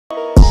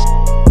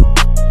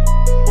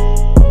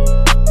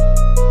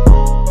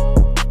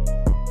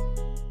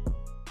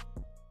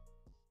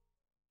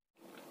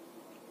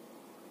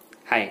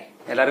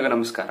ಎಲ್ಲರಿಗೂ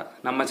ನಮಸ್ಕಾರ.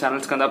 ನಮ್ಮ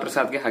ಚಾನೆಲ್ ಸ್ಕಂದ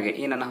ಪ್ರಸಾದ್ಗೆ ಹಾಗೆ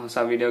ಈ ನನ್ನ ಹೊಸ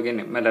ವಿಡಿಯೋಗೆ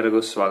ನಿಮ್ಮೆಲ್ಲರಿಗೂ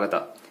ಸ್ವಾಗತ.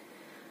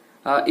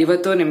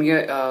 ಇವತ್ತು ನಿಮಗೆ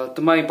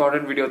ತುಂಬಾ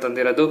ಇಂಪಾರ್ಟೆಂಟ್ ವಿಡಿಯೋ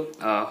ತಂದಿರೋದು.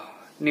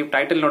 ನೀವು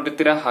ಟೈಟಲ್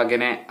ನೋಡಿರ್ತೀರಾ,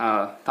 ಹಾಗೇನೆ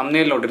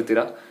ಥಂಬ್ನೇಲ್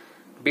ನೋಡಿರ್ತೀರಾ.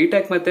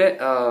 B.Tech ಮತ್ತೆ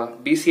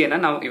BCA ನ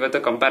ನಾವು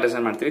ಇವತ್ತು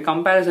ಕಂಪ್ಯಾರಿಸನ್ ಮಾಡ್ತೀವಿ.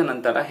 ಕಂಪ್ಯಾರಿಸನ್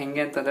ಅಂತಾರ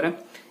ಹೆಂಗೆ ಅಂತಂದ್ರೆ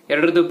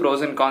ಎರಡರದ್ದು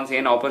ಪ್ರೋಸ್ ಅಂಡ್ ಕಾನ್ಸ್,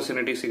 ಏನ್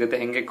ಆಪರ್ಚುನಿಟಿ ಸಿಗುತ್ತೆ,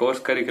 ಹೆಂಗೆ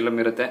ಕೋರ್ಸ್ ಕರಿಕ್ಯುಲಮ್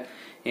ಇರುತ್ತೆ,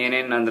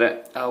 ಏನೇನ್ ಅಂದ್ರೆ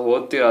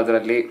ಓದ್ತಿರೋ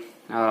ಅದರಲ್ಲಿ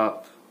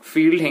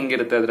ಫೀಲ್ಡ್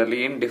ಹೆಂಗಿರುತ್ತೆ, ಅದರಲ್ಲಿ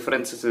ಏನ್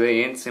ಡಿಫರೆನ್ಸಸ್ ಇದೆ,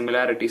 ಏನ್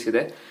ಸಿಮಿಲಾರಿಟೀಸ್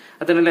ಇದೆ,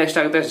 ಅದನ್ನೆಲ್ಲ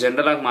ಎಷ್ಟಾಗುತ್ತೆ ಅಷ್ಟು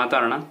ಜನರಲ್ ಆಗಿ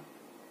ಮಾತಾಡೋಣ.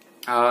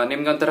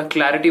 ನಿಮ್ಗೆ ಒಂಥರ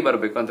ಕ್ಲಾರಿಟಿ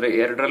ಬರಬೇಕು ಅಂದ್ರೆ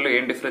ಎರಡರಲ್ಲೂ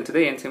ಏನ್ ಡಿಫರೆನ್ಸ್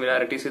ಇದೆ, ಏನ್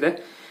ಸಿಮಿಲಾರಿಟೀಸ್ ಇದೆ.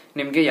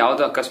 ನಿಮ್ಗೆ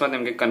ಯಾವ್ದು ಅಕಸ್ಮಾತ್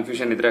ನಿಮ್ಗೆ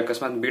ಕನ್ಫ್ಯೂಷನ್ ಇದ್ರೆ,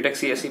 ಅಕಸ್ಮಾತ್ B.Tech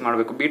CSE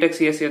ಮಾಡಬೇಕು. B.Tech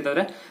CSE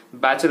ಅಂತಂದ್ರೆ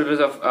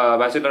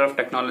bachelor of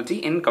technology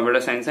in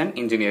computer science and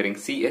engineering,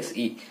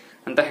 CSE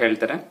ಅಂತ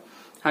ಹೇಳ್ತಾರೆ.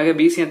 ಹಾಗೆ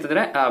BC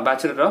ಅಂತಂದ್ರೆ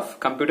ಬ್ಯಾಚುಲರ್ ಆಫ್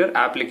ಕಂಪ್ಯೂಟರ್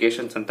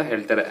ಅಪ್ಲಿಕೇಶನ್ಸ್ ಅಂತ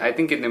ಹೇಳ್ತಾರೆ. ಐ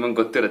ಥಿಂಕ್ ಇದು ನಿಮಗೆ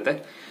ಗೊತ್ತಿರುತ್ತೆ.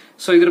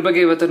 ಸೊ ಇದ್ರ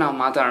ಬಗ್ಗೆ ಇವತ್ತು ನಾವು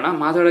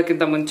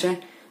ಮಾತಾಡೋಕ್ಕಿಂತ ಮುಂಚೆ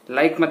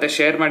ಲೈಕ್ ಮತ್ತೆ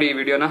ಶೇರ್ ಮಾಡಿ ಈ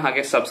ವಿಡಿಯೋನ,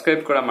 ಹಾಗೆ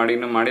ಸಬ್ಸ್ಕ್ರೈಬ್ ಕೂಡ ಮಾಡಿ.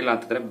 ಇನ್ನೂ ಮಾಡಿಲ್ಲ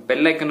ಅಂತಂದ್ರೆ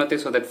ಬೆಲ್ ಐಕನ್ ಒತ್ತಿ,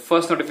 ಸೊ ದಟ್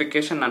ಫಸ್ಟ್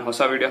ನೋಟಿಫಿಕೇಶನ್ ನಾನು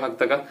ಹೊಸ ವಿಡಿಯೋ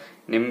ಹಾಕಿದಾಗ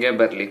ನಿಮ್ಗೆ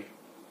ಬರ್ಲಿ.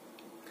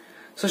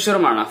 ಸೊ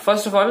ಶುರು ಮಾಡೋಣ.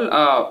 ಫಸ್ಟ್ ಆಫ್ ಆಲ್,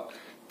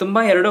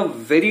 ತುಂಬಾ ಎರಡು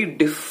very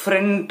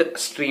different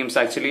streams.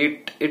 Actually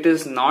it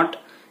is not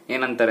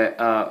ಏನಂತಾರೆ,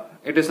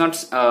 it is not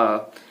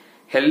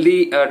healthy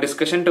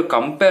discussion to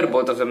compare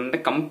both of them.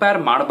 Compare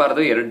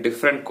ಮಾಡಬಾರ್ದು ಎರಡು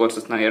ಡಿಫ್ರೆಂಟ್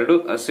ಕೋರ್ಸಸ್. ನಾವು ಎರಡು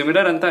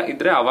ಸಿಮಿಲರ್ ಅಂತ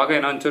ಇದ್ರೆ ಅವಾಗ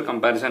ಏನೋ ಒಂಚೂರು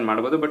ಕಂಪ್ಯಾರಿಸನ್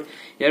ಮಾಡಬಹುದು. But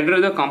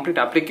ಎರಡರದ್ದು complete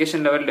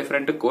application level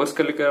different, course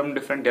curriculum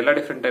different, ಎಲ್ಲ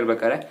ಡಿಫ್ರೆಂಟ್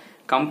ಇರ್ಬೇಕಾದ್ರೆ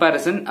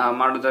ಕಂಪ್ಯಾರಿಸನ್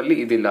ಮಾಡೋದ್ರಲ್ಲಿ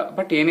ಇದಿಲ್ಲ.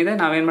 ಬಟ್ ಏನಿದೆ,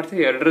 ನಾವೇನ್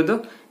ಮಾಡ್ತೀವಿ, ಎರಡರದ್ದು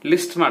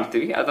ಲಿಸ್ಟ್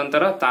ಮಾಡ್ತೀವಿ.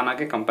 ಅದೊಂಥರ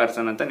ತಾನಾಗೆ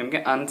ಕಂಪ್ಯಾರಿಸನ್ ಅಂತ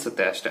ನಿಮ್ಗೆ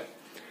ಅನ್ಸುತ್ತೆ ಅಷ್ಟೇ.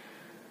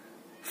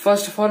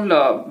 ಫಸ್ಟ್ ಆಫ್ ಆಲ್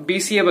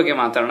BCA ಬಗ್ಗೆ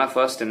ಮಾತಾಡೋಣ.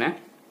 ಫಸ್ಟ್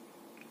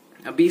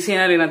BCA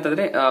ನಲ್ಲಿ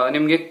ಏನಂತಂದ್ರೆ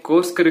ನಿಮ್ಗೆ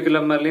ಕೋರ್ಸ್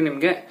ಕರಿಕ್ಯುಲಮ್ ಅಲ್ಲಿ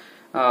ನಿಮ್ಗೆ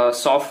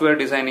ಸಾಫ್ಟ್ವೇರ್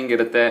ಡಿಸೈನಿಂಗ್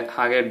ಇರುತ್ತೆ,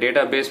 ಹಾಗೆ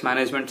ಡೇಟಾ ಬೇಸ್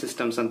ಮ್ಯಾನೇಜ್ಮೆಂಟ್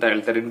ಸಿಸ್ಟಮ್ಸ್ ಅಂತ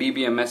ಹೇಳ್ತಾರೆ,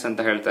 DBMS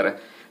ಅಂತ ಹೇಳ್ತಾರೆ.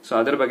 ಸೊ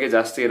ಅದ್ರ ಬಗ್ಗೆ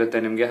ಜಾಸ್ತಿ ಇರುತ್ತೆ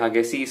ನಿಮ್ಗೆ.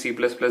 ಹಾಗೆ C++,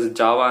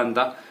 ಜಾವಾ ಅಂತ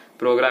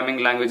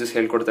ಪ್ರೋಗ್ರಾಮಿಂಗ್ ಲ್ಯಾಂಗ್ವೇಜಸ್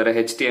ಹೇಳ್ಕೊಡ್ತಾರೆ,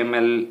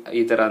 HTML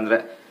ಈ ತರ.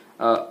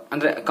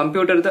 ಅಂದ್ರೆ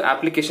ಕಂಪ್ಯೂಟರ್ದು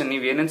ಅಪ್ಲಿಕೇಶನ್,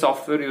 ನೀವು ಏನೇನ್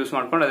ಸಾಫ್ಟ್ವೇರ್ ಯೂಸ್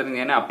ಮಾಡ್ಕೊಂಡು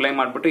ಅದನ್ನ ಏನೇ ಅಪ್ಲೈ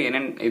ಮಾಡ್ಬಿಟ್ಟು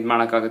ಏನೇನ್ ಇದ್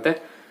ಮಾಡಕ್ಕಾಗುತ್ತೆ,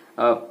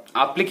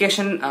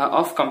 ಅಪ್ಲಿಕೇಶನ್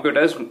ಆಫ್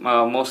ಕಂಪ್ಯೂಟರ್ಸ್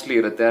ಮೋಸ್ಟ್ಲಿ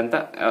ಇರುತ್ತೆ ಅಂತ.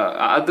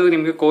 ಅದು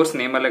ನಿಮ್ಗೆ ಕೋರ್ಸ್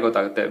ನೇಮ್ ಅಲ್ಲೇ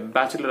ಗೊತ್ತಾಗುತ್ತೆ,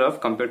 ಬ್ಯಾಚುಲರ್ ಆಫ್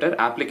ಕಂಪ್ಯೂಟರ್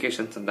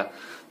ಅಪ್ಲಿಕೇಶನ್ಸ್ ಅಂತ.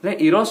 ಅಂದ್ರೆ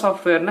ಇರೋ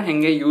ಸಾಫ್ಟ್ವೇರ್ ನ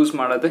ಹೆಂಗೆ ಯೂಸ್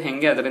ಮಾಡೋದು,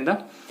 ಹೆಂಗೆ ಅದರಿಂದ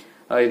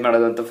ಇದ್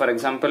ಮಾಡೋದು ಅಂತ. ಫಾರ್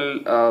ಎಕ್ಸಾಂಪಲ್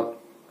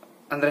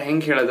ಅಂದ್ರೆ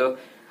ಹೆಂಗ್ ಹೇಳೋದು,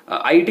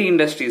 IT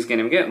ಇಂಡಸ್ಟ್ರೀಸ್ಗೆ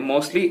ನಿಮ್ಗೆ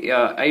mostly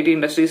IT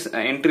industries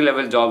entry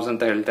level jobs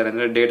ಅಂತ ಹೇಳ್ತಾರೆ.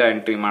 ಅಂದ್ರೆ ಡೇಟಾ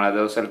ಎಂಟ್ರಿ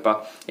ಮಾಡೋದು, ಸ್ವಲ್ಪ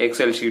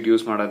ಎಕ್ಸೆಲ್ ಶೀಟ್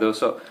ಯೂಸ್ ಮಾಡೋದು.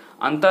 ಸೊ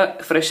ಅಂತ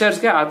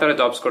ಫ್ರೆಶರ್ಸ್ಗೆ ಆ ತರ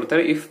ಜಾಬ್ಸ್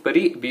ಕೊಡ್ತಾರೆ ಇಫ್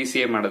ಬರೀ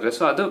BCA ಮಾಡಿದ್ರೆ.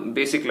 ಸೊ ಅದು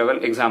ಬೇಸಿಕ್ ಲೆವೆಲ್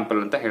ಎಕ್ಸಾಂಪಲ್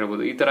ಅಂತ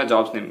ಹೇಳ್ಬೋದು. ಈ ತರ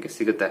ಜಾಬ್ಸ್ ನಿಮ್ಗೆ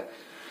ಸಿಗುತ್ತೆ.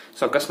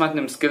 ಸೊ ಅಕಸ್ಮಾತ್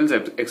ನಿಮ್ ಸ್ಕಿಲ್ಸ್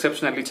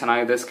ಎಕ್ಸೆಪ್ಷನಲಿ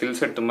ಚೆನ್ನಾಗಿದೆ, ಸ್ಕಿಲ್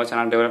ಸೆಟ್ ತುಂಬಾ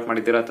ಚೆನ್ನಾಗಿ ಡೆವಲಪ್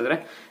ಮಾಡಿದ್ದೀರಾ ಅಂತಂದ್ರೆ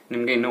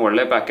ನಿಮ್ಗೆ ಇನ್ನೂ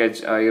ಒಳ್ಳೆ ಪ್ಯಾಕೇಜ್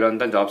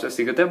ಇರೋಂತ ಜಾಬ್ಸ್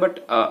ಸಿಗುತ್ತೆ. But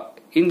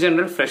in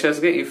general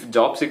ಫ್ರೆಶರ್ಸ್ಗೆ if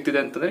job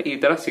ಸಿಗ್ತಿದೆ ಅಂತಂದ್ರೆ ಈ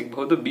ತರ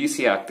ಸಿಗಬಹುದು,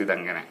 BCA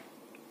ಆಗ್ತಿದಂಗೆನೆ.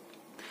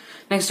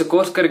 ನೆಕ್ಸ್ಟ್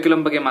ಕೋರ್ಸ್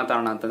ಕರಿಕ್ಯುಲಮ್ ಬಗ್ಗೆ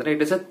ಮಾತಾಡೋಣ ಅಂತಂದ್ರೆ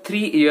it is a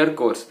 3-year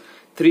course.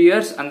 3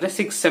 years ಅಂದ್ರೆ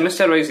 6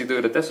 ಸೆಮಿಸ್ಟರ್ ವೈಸ್ ಇದು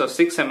ಇರುತ್ತೆ. ಸೊ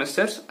 6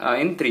 ಸೆಮಿಸ್ಟರ್ಸ್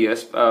ಇನ್ 3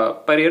 years,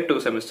 per year 2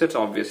 semesters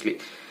obviously.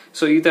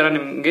 So ಈ ತರ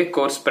ನಿಮ್ಗೆ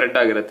ಕೋರ್ಸ್ ಸ್ಪ್ರೆಡ್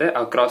ಆಗಿರುತ್ತೆ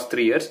across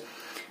 3 years.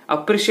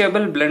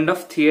 Appreciable blend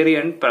of theory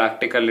and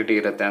ಪ್ರಾಕ್ಟಿಕಲಿಟಿ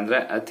ಇರುತ್ತೆ. ಅಂದ್ರೆ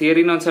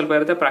ಥಿಯರಿನ ಒಂದ್ ಸ್ವಲ್ಪ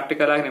ಇರುತ್ತೆ,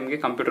 ಪ್ರಾಕ್ಟಿಕಲ್ ಆಗಿ ನಿಮ್ಗೆ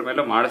ಕಂಪ್ಯೂಟರ್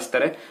ಮೇಲೆ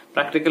ಮಾಡಿಸ್ತಾರೆ,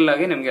 ಪ್ರಾಕ್ಟಿಕಲ್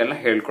ಆಗಿ ನಿಮ್ಗೆ ಎಲ್ಲ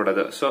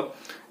ಹೇಳ್ಕೊಡೋದು. ಸೊ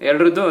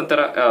ಎರಡರದ್ದು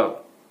ಒಂಥರ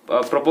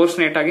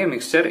ಪ್ರಪೋರ್ಷನೇಟ್ ಆಗಿ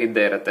ಮಿಕ್ಸ್ಚರ್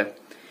ಇದ್ದೇ ಇರುತ್ತೆ.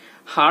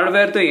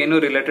 ಹಾರ್ಡ್ವೇರ್ ಏನು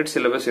ರಿಲೇಟೆಡ್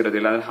ಸಿಲೆಬಸ್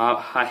ಇರೋದಿಲ್ಲ.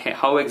 ಅಂದ್ರೆ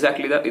ಹೌ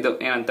ಎಕ್ಸಾಕ್ಟ್ಲಿ ಇದು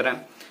ಏನಂತಾರೆ,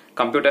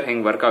 ಕಂಪ್ಯೂಟರ್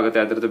ಹೆಂಗ್ ವರ್ಕ್ ಆಗುತ್ತೆ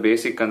ಅದ್ರದ್ದು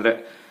ಬೇಸಿಕ್. ಅಂದ್ರೆ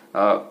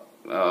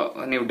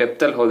ನೀವು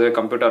ಡೆಪ್ತ್ ಅಲ್ಲಿ ಹೋದ್ರೆ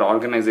ಕಂಪ್ಯೂಟರ್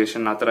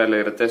ಆರ್ಗನೈಸೇಷನ್ ಆತರ ಎಲ್ಲ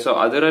ಇರುತ್ತೆ. ಸೊ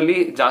ಅದರಲ್ಲಿ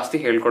ಜಾಸ್ತಿ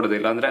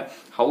ಹೇಳ್ಕೊಡೋದಿಲ್ಲ. ಅಂದ್ರೆ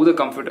ಹೌದು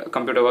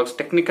ಕಂಪ್ಯೂಟರ್ ವರ್ಕ್ಸ್,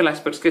 ಟೆಕ್ನಿಕಲ್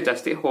ಆಸ್ಪೆಕ್ಟ್ಸ್ ಗೆ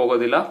ಜಾಸ್ತಿ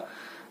ಹೋಗೋದಿಲ್ಲ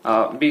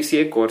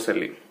BCA ಕೋರ್ಸ್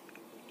ಅಲ್ಲಿ.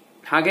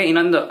 ಹಾಗೆ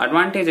ಇನ್ನೊಂದು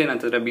ಅಡ್ವಾಂಟೇಜ್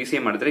ಏನಂತಂದ್ರೆ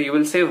BCA ಮಾಡಿದ್ರೆ you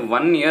will save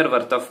 1 year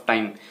worth of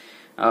time,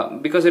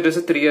 because it is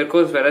a 3-year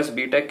course, virus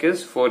B.Tech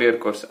is 4-year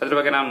course. ಅದ್ರ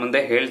ಬಗ್ಗೆ ನಾನು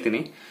ಮುಂದೆ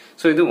ಹೇಳ್ತೀನಿ.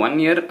 ಸೊ ಇದು 1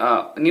 year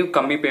ನೀವು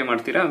ಕಮ್ಮಿ ಪೇ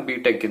ಮಾಡ್ತೀರಾ,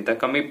 B.Tech ಗಿಂತ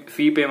ಕಮ್ಮಿ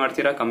ಫೀ ಪೇ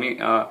ಮಾಡ್ತೀರಾ, ಕಮ್ಮಿ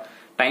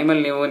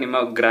ಟೈಮಲ್ಲಿ ನೀವು ನಿಮ್ಮ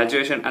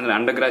ಗ್ರಾಜುಯೇಷನ್ ಅಂದ್ರೆ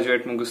ಅಂಡರ್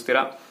ಗ್ರಾಜುಯೇಟ್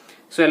ಮುಗಿಸ್ತೀರಾ.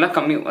 ಸೊ ಎಲ್ಲ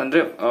ಕಮ್ಮಿ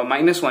ಅಂದ್ರೆ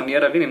 -1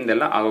 year ಅಲ್ಲಿ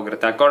ನಿಮ್ದೆಲ್ಲ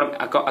ಆಗೋಗಿರುತ್ತೆ.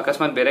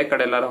 ಅಕಸ್ಮಾತ್ ಬೇರೆ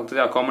ಕಡೆ ಎಲ್ಲಾರು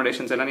ಹೋಗ್ತಿದೆ,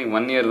 ಅಕಾಮಿಡೇಷನ್ಸ್ ಎಲ್ಲ ನೀವು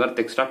 1 year worth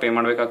extra pay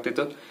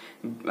ಮಾಡ್ಬೇಕಾಗ್ತಿತ್ತು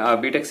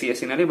B.Tech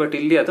CSE ನಲ್ಲಿ. ಬಟ್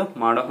ಇಲ್ಲಿ ಅದು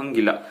ಮಾಡೋ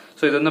ಹಂಗಿಲ್ಲ.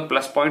 ಸೊ ಇದೊಂದು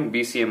ಪ್ಲಸ್ ಪಾಯಿಂಟ್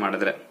BCA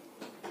ಮಾಡಿದ್ರೆ.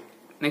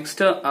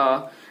 ನೆಕ್ಸ್ಟ್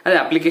ಅದೇ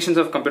ಅಪ್ಲಿಕೇಶನ್ಸ್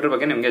ಆಫ್ ಕಂಪ್ಯೂಟರ್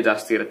ಬಗ್ಗೆ ನಿಮ್ಗೆ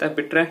ಜಾಸ್ತಿ ಇರುತ್ತೆ.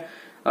 ಬಿಟ್ರೆ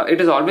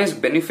it is always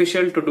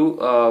beneficial to do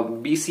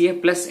BCA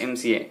plus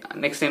MCA.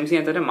 Next MCA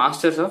ಅಂತಂದ್ರೆ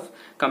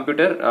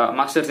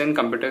ಮಾಸ್ಟರ್ಸ್ ಇನ್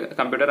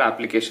ಕಂಪ್ಯೂಟರ್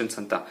ಅಪ್ಲಿಕೇಶನ್ಸ್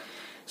ಅಂತ.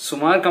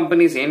 ಸುಮಾರು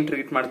ಕಂಪನೀಸ್ ಏನ್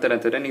ಟ್ರೀಟ್ ಮಾಡ್ತಾರೆ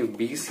ಅಂತಂದ್ರೆ, ನೀವು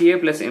BCA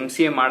ಪ್ಲಸ್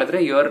MCA ಮಾಡಿದ್ರೆ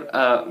your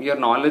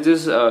knowledge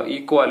is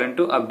equivalent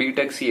to a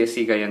B.Tech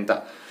CSE ಗೈ ಅಂತ.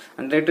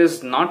 ಅಂದ್ರೆ ಇಟ್ ಇಸ್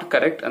ನಾಟ್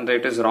ಕರೆಕ್ಟ್, ಅಂದ್ರೆ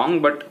it is wrong,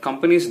 but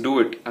companies do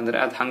it. ಅಂದ್ರೆ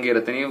ಅದು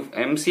ಹಂಗಿರುತ್ತೆ. ನೀವು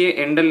MCA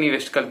ಎಂಡ್ ಅಲ್ಲಿ ನೀವು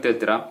ಎಷ್ಟು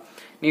ಕಲ್ತಿರ್ತೀರಾ,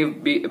 ನೀವು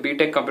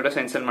B.Tech ಕಂಪ್ಯೂಟರ್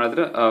ಸೈನ್ಸ್ ಅಲ್ಲಿ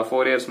ಮಾಡಿದ್ರೆ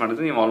 4 years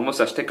ಮಾಡಿದ್ರೆ ನೀವು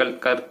ಆಲ್ಮೋಸ್ಟ್ ಅಷ್ಟೇ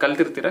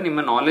ಕಲ್ತಿರ್ತೀರಾ.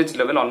 ನಿಮ್ಮ ನಾಲೆಜ್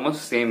ಲೆವೆಲ್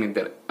ಆಲ್ಮೋಸ್ಟ್ ಸೇಮ್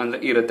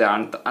ಇರುತ್ತೆ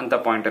ಅಂತ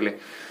ಪಾಯಿಂಟ್ ಅಲ್ಲಿ.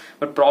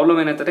 ಬಟ್ ಪ್ರಾಬ್ಲಮ್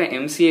ಏನಂತಂದ್ರೆ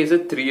MCA is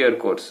a 3-year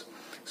course.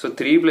 So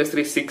 3 +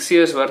 3 6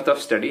 years worth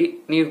of study.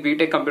 ನೀವು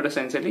B.Tech ಕಂಪ್ಯೂಟರ್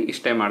ಸೈನ್ಸ್ ಅಲ್ಲಿ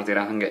ಇಷ್ಟೇ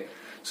ಮಾಡ್ತೀರಾ ಹಂಗೆ.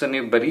 ಸೊ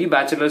ನೀವು ಬರೀ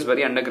ಬ್ಯಾಚುಲರ್ಸ್,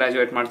 ಬರೀ ಅಂಡರ್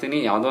ಗ್ರಾಜುಯೇಟ್ ಮಾಡ್ತೀನಿ,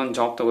 ಯಾವ್ದೋ ಒಂದು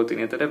ಜಾಬ್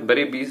ತಗೋತೀನಿ ಅಂತಂದ್ರೆ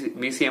ಬರೀ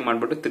BCA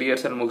ಮಾಡ್ಬಿಟ್ಟು 3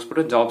 years ಅಲ್ಲಿ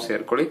ಮುಗಿಸ್ಬಿಟ್ಟು ಜಾಬ್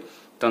ಸೇರ್ಕೊಳ್ಳಿ,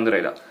 ತೊಂದರೆ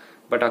ಇಲ್ಲ.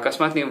 ಬಟ್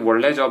ಅಕಸ್ಮಾತ್ ನೀವು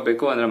ಒಳ್ಳೆ ಜಾಬ್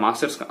ಬೇಕು ಅಂದ್ರೆ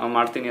ಮಾಸ್ಟರ್ಸ್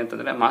ಮಾಡ್ತೀನಿ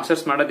ಅಂತಂದ್ರೆ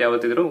ಮಾಸ್ಟರ್ಸ್ ಮಾಡೋದು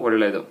ಯಾವತ್ತಿದ್ರು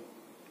ಒಳ್ಳೇದು.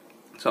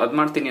 ಸೊ ಅದ್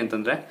ಮಾಡ್ತೀನಿ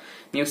ಅಂತಂದ್ರೆ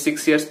ನೀವು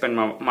 6 years ಸ್ಪೆಂಡ್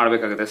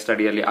ಮಾಡ್ಬೇಕಾಗುತ್ತೆ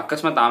ಸ್ಟಡಿಯಲ್ಲಿ.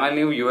 ಅಕಸ್ಮಾತ್ ಆಮೇಲೆ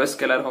ನೀವು US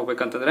ಎಲ್ಲಾರು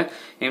ಹೋಗ್ಬೇಕಂತಂದ್ರೆ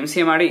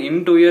MCA ಮಾಡಿ ಇನ್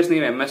 2 years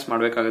ನೀವು MS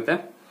ಮಾಡ್ಬೇಕಾಗುತ್ತೆ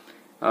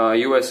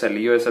US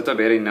ಅಥವಾ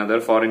ಬೇರೆ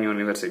ಇನ್ನಾದ್ರು ಫಾರಿನ್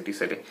ಯೂನಿವರ್ಸಿಟೀಸ್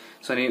ಅಲ್ಲಿ.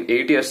 ಸೊ ನೀವು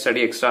 8 years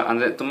ಸ್ಟಡಿ ಎಕ್ಸ್ಟ್ರಾ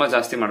ಅಂದ್ರೆ ತುಂಬಾ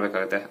ಜಾಸ್ತಿ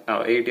ಮಾಡ್ಬೇಕಾಗುತ್ತೆ,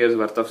 8 years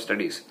worth of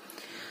studies.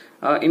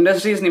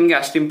 Industries ನಿಮ್ಗೆ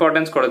ಅಷ್ಟು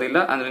ಇಂಪಾರ್ಟೆನ್ಸ್ ಕೊಡೋದಿಲ್ಲ,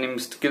 ಅಂದ್ರೆ ನಿಮ್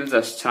ಸ್ಕಿಲ್ಸ್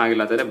ಅಷ್ಟು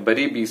ಚೆನ್ನಾಗಿಲ್ಲ ಅಂತಂದ್ರೆ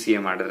ಬರೀ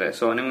BCA ಮಾಡಿದ್ರೆ.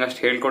 ಸೊ ನಿಮ್ಗೆ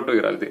ಅಷ್ಟು ಹೇಳ್ಕೊಟ್ಟು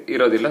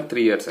ಇರೋದಿಲ್ಲ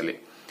 3 years ಅಲ್ಲಿ.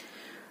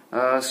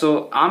 ಸೊ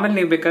ಆಮೇಲೆ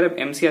ನೀವು ಬೇಕಾದ್ರೆ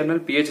MCA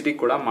ಆದ್ಮೇಲೆ PhD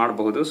ಕೂಡ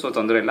ಮಾಡಬಹುದು, ಸೊ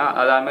ತೊಂದರೆ ಇಲ್ಲ.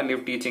 ಅದಾದ್ಮೇಲೆ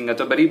ನೀವು ಟೀಚಿಂಗ್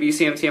ಅಥವಾ ಬರೀ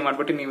BCA MCA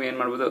ಮಾಡ್ಬಿಟ್ಟು ನೀವು ಏನ್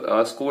ಮಾಡಬಹುದು,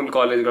 ಸ್ಕೂಲ್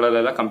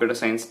ಕಾಲೇಜ್ಗಳಲ್ಲೆಲ್ಲ ಕಂಪ್ಯೂಟರ್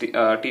ಸೈನ್ಸ್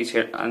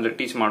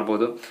ಟೀಚ್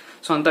ಮಾಡಬಹುದು.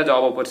 ಸೊ ಅಂತ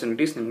ಜಾಬ್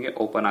ಆಪರ್ಚುನಿಟೀಸ್ ನಿಮ್ಗೆ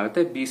ಓಪನ್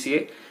ಆಗುತ್ತೆ BCA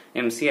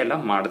MCA ಎಲ್ಲ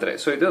ಮಾಡಿದ್ರೆ.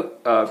 ಸೊ ಇದು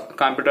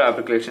ಕಂಪ್ಯೂಟರ್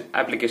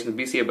ಅಪ್ಲಿಕೇಶನ್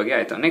BCA ಬಗ್ಗೆ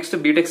ಆಯ್ತು. ನೆಕ್ಸ್ಟ್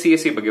B.Tech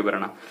CSE ಬಗ್ಗೆ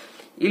ಬರೋಣ.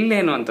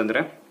 ಇಲ್ಲೇನು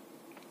ಅಂತಂದ್ರೆ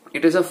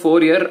it is a 4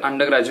 year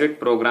under graduate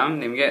program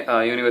ನಿಮಗೆ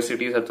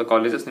ಯೂನಿವರ್ಸಿಟೀಸ್ ಅಥವಾ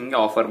ಕಾಲೇಜಸ್ ನಿಮಗೆ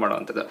ಆಫರ್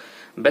ಮಾಡುವಂತದ್ದು.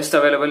 ಬೆಸ್ಟ್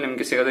ಅವೈಲೇಬಲ್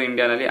ನಿಮಗೆ ಸಿಗೋದು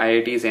ಇಂಡಿಯಾನಲ್ಲಿ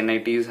IITs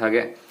NITs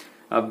ಹಾಗೆ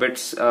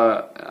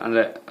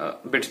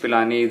ಬಿಟ್ಸ್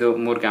ಪಿಲಾನಿ, ಇದು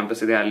 3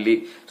 ಕ್ಯಾಂಪಸ್ ಇದೆ ಅಲ್ಲಿ.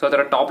 ಸೊ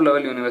ಅದರ ಟಾಪ್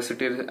ಲೆವೆಲ್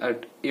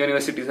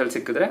ಯೂನಿವರ್ಸಿಟೀಸ್ ಅಲ್ಲಿ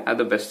ಸಿಕ್ಕಿದ್ರೆ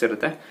ಅದು ಬೆಸ್ಟ್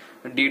ಇರುತ್ತೆ.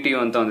 DTU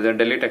ಅಂತ ಒಂದಿದೆ,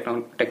 ಡೆಲ್ಲಿ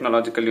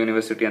ಟೆಕ್ನಾಲಜಿಕಲ್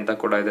ಯೂನಿವರ್ಸಿಟಿ ಅಂತ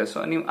ಕೂಡ ಇದೆ. ಸೊ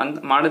ನೀವು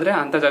ಮಾಡಿದ್ರೆ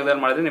ಅಂತ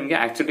ಜಾಗದಲ್ಲಿ ಮಾಡಿದ್ರೆ ನಿಮ್ಗೆ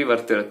ಆಕ್ಚುಲಿ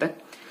ವರ್ತ್ ಇರುತ್ತೆ.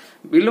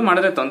 ಇಲ್ಲೂ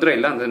ಮಾಡಿದ್ರೆ ತೊಂದರೆ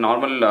ಇಲ್ಲ, ಅಂದ್ರೆ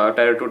ನಾರ್ಮಲ್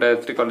Tier 2 Tier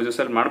 3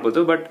 ಕಾಲೇಜಸ್ ಅಲ್ಲಿ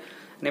ಮಾಡಬಹುದು, ಬಟ್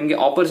ನಿಮ್ಗೆ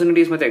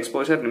ಆಪರ್ಚುನಿಟೀಸ್ ಮತ್ತೆ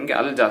ಎಕ್ಸ್ಪೋಜರ್ ನಿಮ್ಗೆ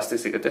ಅಲ್ಲಿ ಜಾಸ್ತಿ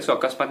ಸಿಗುತ್ತೆ. ಸೊ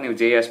ಅಕಸ್ಮಾತ್ ನೀವು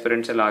JE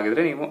ಆಸ್ಪಿರೆಂಟ್ಸ್ ಎಲ್ಲ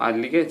ಆಗಿದ್ರೆ ನೀವು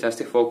ಅಲ್ಲಿಗೆ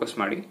ಜಾಸ್ತಿ ಫೋಕಸ್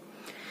ಮಾಡಿ.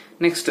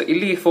 ನೆಕ್ಸ್ಟ್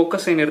ಇಲ್ಲಿ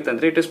ಫೋಕಸ್ ಏನಿರುತ್ತೆ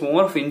ಅಂದ್ರೆ it is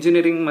more of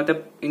engineering. ಮತ್ತೆ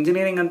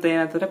ಇಂಜಿನಿಯರಿಂಗ್ ಅಂತ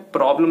ಏನಂತಂದ್ರೆ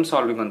ಪ್ರಾಬ್ಲಮ್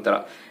ಸಾಲ್ವಿಂಗ್ ಅಂತಾರ.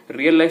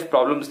 ರಿಯಲ್ ಲೈಫ್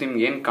ಪ್ರಾಬ್ಲಮ್ಸ್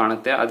ನಿಮ್ಗೆ ಏನ್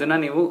ಕಾಣುತ್ತೆ ಅದನ್ನ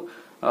ನೀವು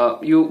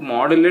you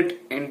model it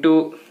into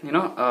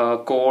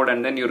code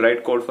and then you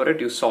right code for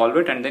it, you solve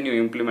it and then you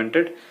implement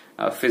it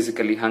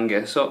physically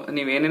ಹಂಗೆ. ಸೊ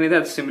ನೀವ್ ಏನೇನಿದೆ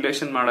ಅದು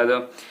ಸಿಮ್ಯುಲೇಷನ್ ಮಾಡೋದು,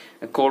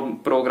 ಕೋಡ್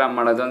ಪ್ರೋಗ್ರಾಮ್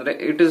ಮಾಡೋದು, ಅಂದ್ರೆ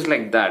it is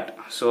like that.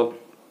 So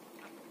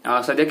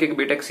ಸದ್ಯಕ್ಕೆ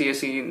B.Tech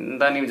CSE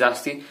ಇಂದ ನೀವು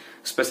ಜಾಸ್ತಿ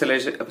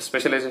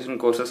ಸ್ಪೆಷಲೈಸೇಷನ್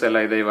ಕೋರ್ಸಸ್ ಎಲ್ಲ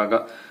ಇದೆ ಇವಾಗ,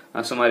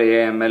 ಸುಮಾರು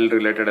AML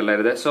ರಿಲೇಟೆಡ್ ಎಲ್ಲ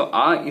ಇದೆ. ಸೊ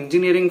ಆ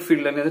ಇಂಜಿನಿಯರಿಂಗ್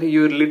ಫೀಲ್ಡ್ ಅಲ್ಲಿ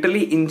ಯು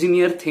ಲಿಟರಲಿ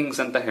ಇಂಜಿನಿಯರ್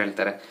ಥಿಂಗ್ಸ್ ಅಂತ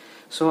ಹೇಳ್ತಾರೆ.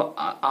 ಸೊ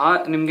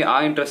ನಿಮ್ಗೆ ಆ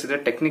ಇಂಟ್ರೆಸ್ಟ್ ಇದೆ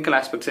ಟೆಕ್ನಿಕಲ್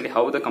ಆಸ್ಪೆಕ್ಟ್ಸ್ ಅಲ್ಲಿ,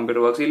 ಹೌ ದ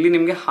ಕಂಪ್ಯೂಟರ್ ವರ್ಕ್ಸ್. ಇಲ್ಲಿ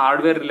ನಿಮ್ಗೆ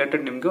ಹಾರ್ಡ್ವೇರ್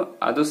ರಿಲೇಟೆಡ್ ನಿಮ್ಗೆ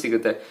ಅದು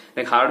ಸಿಗುತ್ತೆ.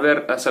 ಲೈಕ್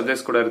ಹಾರ್ಡ್ವೇರ್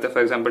ಸಬ್ಜೆಕ್ಟ್ಸ್ ಕೂಡ ಇರುತ್ತೆ.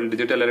 ಫಾರ್ ಎಕ್ಸಾಂಪಲ್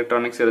ಡಿಜಿಟಲ್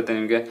ಎಲೆಕ್ಟ್ರಾನಿಕ್ಸ್ ಇರುತ್ತೆ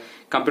ನಿಮಗೆ,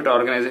 ಕಂಪ್ಯೂಟರ್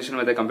ಆರ್ಗನೈಸೇಷನ್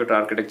ಮತ್ತೆ computer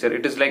architecture.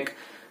 It is like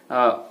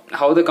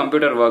how the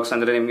computer works,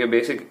 ಅಂದ್ರೆ ನಿಮಗೆ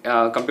ಬೇಸಿಕ್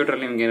ಕಂಪ್ಯೂಟರ್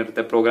ನಿಮ್ಗೆ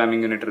ಏನಿರುತ್ತೆ,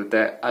 ಪ್ರೋಗ್ರಾಮಿಂಗ್ ಯೂನಿಟ್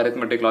ಇರುತ್ತೆ,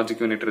 ಅರಿಥಮೆಟಿಕ್ ಲಾಜಿಕ್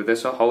ಯೂನಿಟ್ ಇರುತ್ತೆ.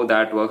 So how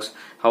that works,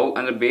 how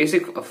ಅಂದ್ರೆ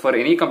basic for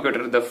any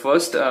computer the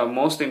first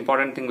most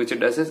important thing which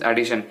it does is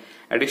addition.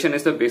 Addition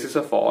is the basis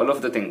of all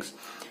of the things.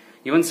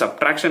 Even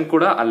subtraction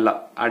ಕೂಡ ಅಲ್ಲ,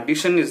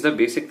 addition is the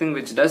basic thing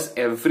which does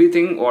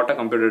everything what a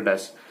computer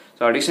dos.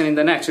 So addition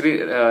ಇಂದಾನೆ actually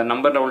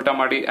number ಉಲ್ಟಾ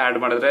ಮಾಡಿ add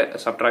ಮಾಡಿದ್ರೆ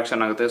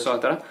subtraction ಆಗುತ್ತೆ. So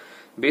ಆತರ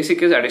basic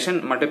is addition,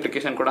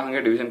 multiplication ಕೂಡ ಹಂಗೆ,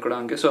 ಡಿವಿಷನ್ ಕೂಡ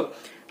ಹಂಗೆ. So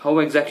how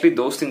exactly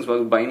those things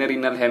work, binary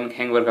ನಲ್ಲಿ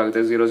ಹೆಂಗ್ ವರ್ಕ್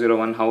ಆಗುತ್ತೆ,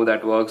 001 ಹೌ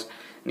ದಟ್ ವರ್ಕ್ಸ್,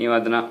 ನೀವು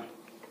ಅದನ್ನ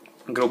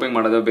ಗ್ರೂಪಿಂಗ್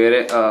ಮಾಡೋದು, ಬೇರೆ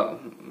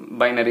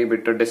ಬೈನರಿ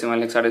ಬಿಟ್ಟು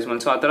ಡೆಸಿಮಲ್, ಹೆಕ್ಸಾಡೆಸಿಮಲ್.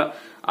 ಸೊ ಆತರ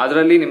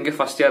ಅದರಲ್ಲಿ ನಿಮ್ಗೆ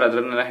ಫಸ್ಟ್ ಇಯರ್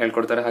ಅದನ್ನೆಲ್ಲ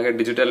ಹೇಳ್ಕೊಡ್ತಾರೆ. ಹಾಗೆ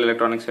ಡಿಜಿಟಲ್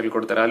ಎಲೆಕ್ಟ್ರಾನಿಕ್ಸ್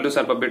ಹೇಳ್ಕೊಡ್ತಾರೆ, ಅಲ್ಲೂ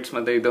ಸ್ವಲ್ಪ ಬಿಟ್ಸ್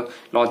ಮತ್ತೆ ಇದು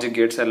ಲಾಜಿಕ್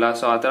ಗೇಟ್ಸ್ ಎಲ್ಲ.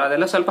 ಸೊ ಆತರ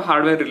ಅದೆಲ್ಲ ಸ್ವಲ್ಪ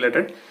hardware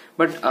related,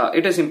 but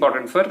it is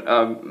important for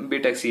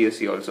B.Tech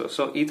CSE also.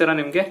 So ಈ ತರ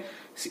ನಿಮ್ಗೆ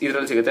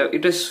ಇದ್ರಲ್ಲಿ ಸಿಗುತ್ತೆ.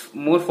 It is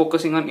more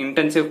focusing on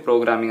intensive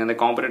programming, ಅಂದ್ರೆ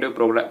ಕಾಂಪಿಟೇಟಿವ್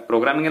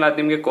ಪ್ರೋಗ್ರಾಮಿಂಗ್ ಎಲ್ಲ ಅದು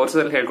ನಿಮ್ಗೆ ಕೋರ್ಸ್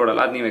ಅಲ್ಲಿ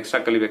ಹೇಳ್ಕೊಡಲ್ಲ, ಅದು ನೀವು ಎಕ್ಸ್ಟ್ರಾ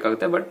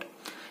ಕಲಿಬೇಕಾಗುತ್ತೆ. ಬಟ್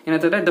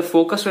ಏನಂತಂದ್ರೆ ದ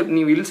ಫೋಕಸ್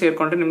ನೀವು ಇಲ್ಲಿ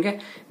ಸೇರ್ಕೊಂಡ್ರೆ ನಿಮ್ಗೆ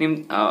ನಿಮ್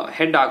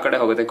ಹೆಡ್ ಆ ಕಡೆ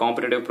ಹೋಗುತ್ತೆ.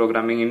 ಕಾಂಪಿಟೇಟಿವ್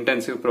ಪ್ರೋಗ್ರಾಮಿಂಗ್,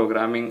 ಇಂಟೆನ್ಸಿವ್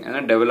ಪ್ರೋಗ್ರಾಮಿಂಗ್,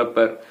 ಅಂದ್ರೆ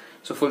developer,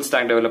 so full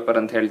stack developer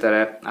ಅಂತ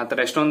ಹೇಳ್ತಾರೆ. ಆತರ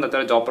ಎಷ್ಟೊಂದು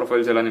ಆತರ ಜಾಬ್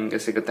ಪ್ರೊಫೈಲ್ಸ್ ಎಲ್ಲ ನಿಮ್ಗೆ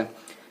ಸಿಗುತ್ತೆ.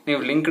 ನೀವು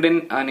ಲಿಂಕ್ಡ್ ಇನ್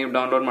ನೀವು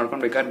ಡೌನ್ಲೋಡ್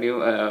ಮಾಡ್ಕೊಂಡು ಬೇಕಾದ್ರೆ ನೀವು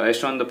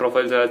ಎಷ್ಟೊಂದು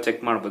ಪ್ರೊಫೈಲ್ಸ್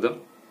ಚೆಕ್ ಮಾಡಬಹುದು.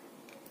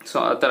 ಸೊ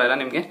ಆತರ ಎಲ್ಲ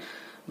ನಿಮ್ಗೆ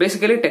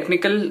ಬೇಸಿಕಲಿ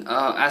ಟೆಕ್ನಿಕಲ್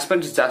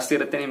ಆಸ್ಪೆಕ್ಟ್ಸ್ ಜಾಸ್ತಿ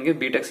ಇರುತ್ತೆ ನಿಮಗೆ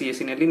B.Tech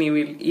CSE ನಲ್ಲಿ. ನೀವು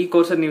ಈ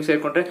ಕೋರ್ಸ್ ಅಲ್ಲಿ ನೀವು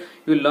ಸೇರ್ಕೊಂಡ್ರೆ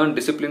you learn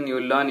discipline, you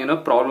learn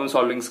problem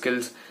solving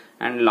skills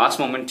and last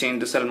moment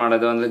changes ಅಲ್ಲಿ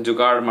ಮಾಡೋದು, ಅಂದ್ರೆ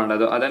ಜುಗಾಡ್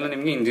ಮಾಡೋದು, ಅದೆಲ್ಲ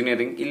ನಿಮ್ಗೆ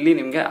ಇಂಜಿನಿಯರಿಂಗ್ ಇಲ್ಲಿ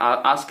ನಿಮ್ಗೆ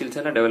ಆ ಸ್ಕಿಲ್ಸ್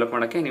ಎಲ್ಲ ಡೆವಲಪ್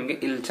ಮಾಡಕ್ಕೆ ನಿಮ್ಗೆ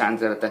ಇಲ್ಲಿ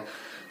ಚಾನ್ಸ್ ಇರುತ್ತೆ.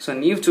 ಸೊ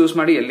ನೀವು ಚೂಸ್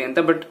ಮಾಡಿ ಎಲ್ಲಿ ಅಂತ.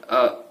 ಬಟ್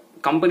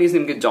ಕಂಪನೀಸ್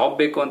ನಿಮ್ಗೆ ಜಾಬ್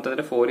ಬೇಕು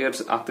ಅಂತಂದ್ರೆ 4 years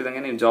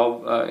ಆಗ್ತಿದಂಗೆ ನೀವು job,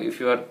 if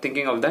you are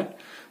thinking of that,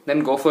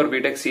 then go for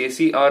B.Tech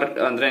CSE. R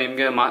ಅಂದ್ರೆ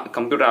ನಿಮ್ಗೆ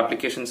ಕಂಪ್ಯೂಟರ್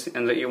ಅಪ್ಲಿಕೇಶನ್ಸ್,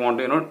 ಅಂದ್ರೆ you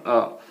want to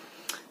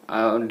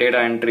data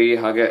entry,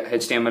 ಹಾಗೆ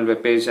HTML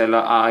ವೆಬ್ ಪೇಜ್ ಎಲ್ಲ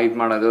ಇದು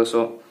ಮಾಡೋದು. So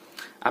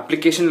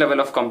application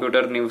level of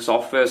computer, ನೀವು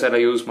ಸಾಫ್ಟ್ವೇರ್ಸ್ ಎಲ್ಲ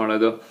ಯೂಸ್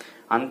ಮಾಡೋದು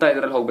ಅಂತ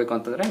ಇದ್ರಲ್ಲಿ ಹೋಗ್ಬೇಕು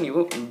ಅಂತಂದ್ರೆ ನೀವು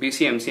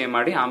BCA MCA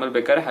ಮಾಡಿ ಆಮೇಲೆ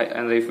ಬೇಕಾದ್ರೆ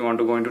ಅಂದ್ರೆ if you want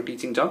to go into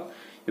teaching job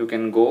you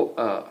can go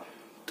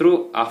through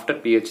after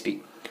PhD.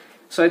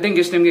 So I think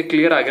ಇಷ್ಟು ನಿಮ್ಗೆ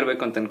ಕ್ಲಿಯರ್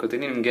ಆಗಿರ್ಬೇಕು ಅಂತ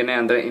ಅನ್ಕೋತೀನಿ. ನಿಮ್ಗೇನೆ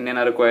ಅಂದ್ರೆ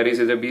ಇನ್ನೇನಾದ್ರು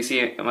ಕ್ವೈರೀಸ್ ಇದೆ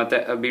BCA ಮತ್ತೆ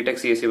B.Tech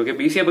CSE ಬಗ್ಗೆ.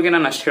 BCA ಬಗ್ಗೆ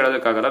ನಾನು ಅಷ್ಟು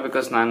ಹೇಳೋದಕ್ಕಾಗಲ್ಲ,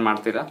 ಬಿಕಾಸ್ ನಾನು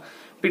ಮಾಡ್ತಿಲ್ಲ.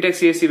 B.Tech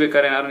CSE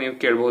ಬೇಕಾದ್ರೆ ಏನಾದ್ರು ನೀವು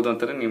ಕೇಳಬಹುದು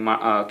ಅಂತಂದ್ರೆ ನೀವು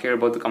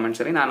ಕೇಳಬಹುದು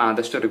ಕಮೆಂಟ್ಸ್ ಅಲ್ಲಿ, ನಾನು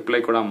ಆದಷ್ಟು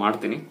ರಿಪ್ಲೈ ಕೂಡ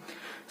ಮಾಡ್ತೀನಿ.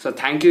 ಸೊ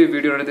ಥ್ಯಾಂಕ್ ಯು ಈ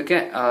ವಿಡಿಯೋ ನೋಡೋದಕ್ಕೆ,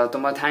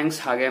 ತುಂಬಾ ಥ್ಯಾಂಕ್ಸ್.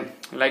 ಹಾಗೆ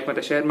ಲೈಕ್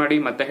ಮತ್ತೆ ಶೇರ್ ಮಾಡಿ,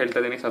 ಮತ್ತೆ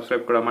ಹೇಳ್ತಾ ಇದೀನಿ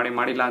ಸಬ್ಸ್ಕ್ರೈಬ್ ಕೂಡ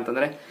ಮಾಡಿಲ್ಲ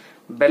ಅಂತಂದ್ರೆ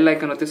ಬೆಲ್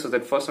ಐಕನ್ ಒತ್ತಿ, ಸೊ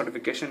ದಟ್ ಫಸ್ಟ್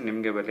ನೋಟಿಫಿಕೇಶನ್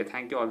ನಿಮ್ಗೆ ಬರಲಿ.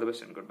 Thank you, all the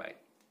best and good bye.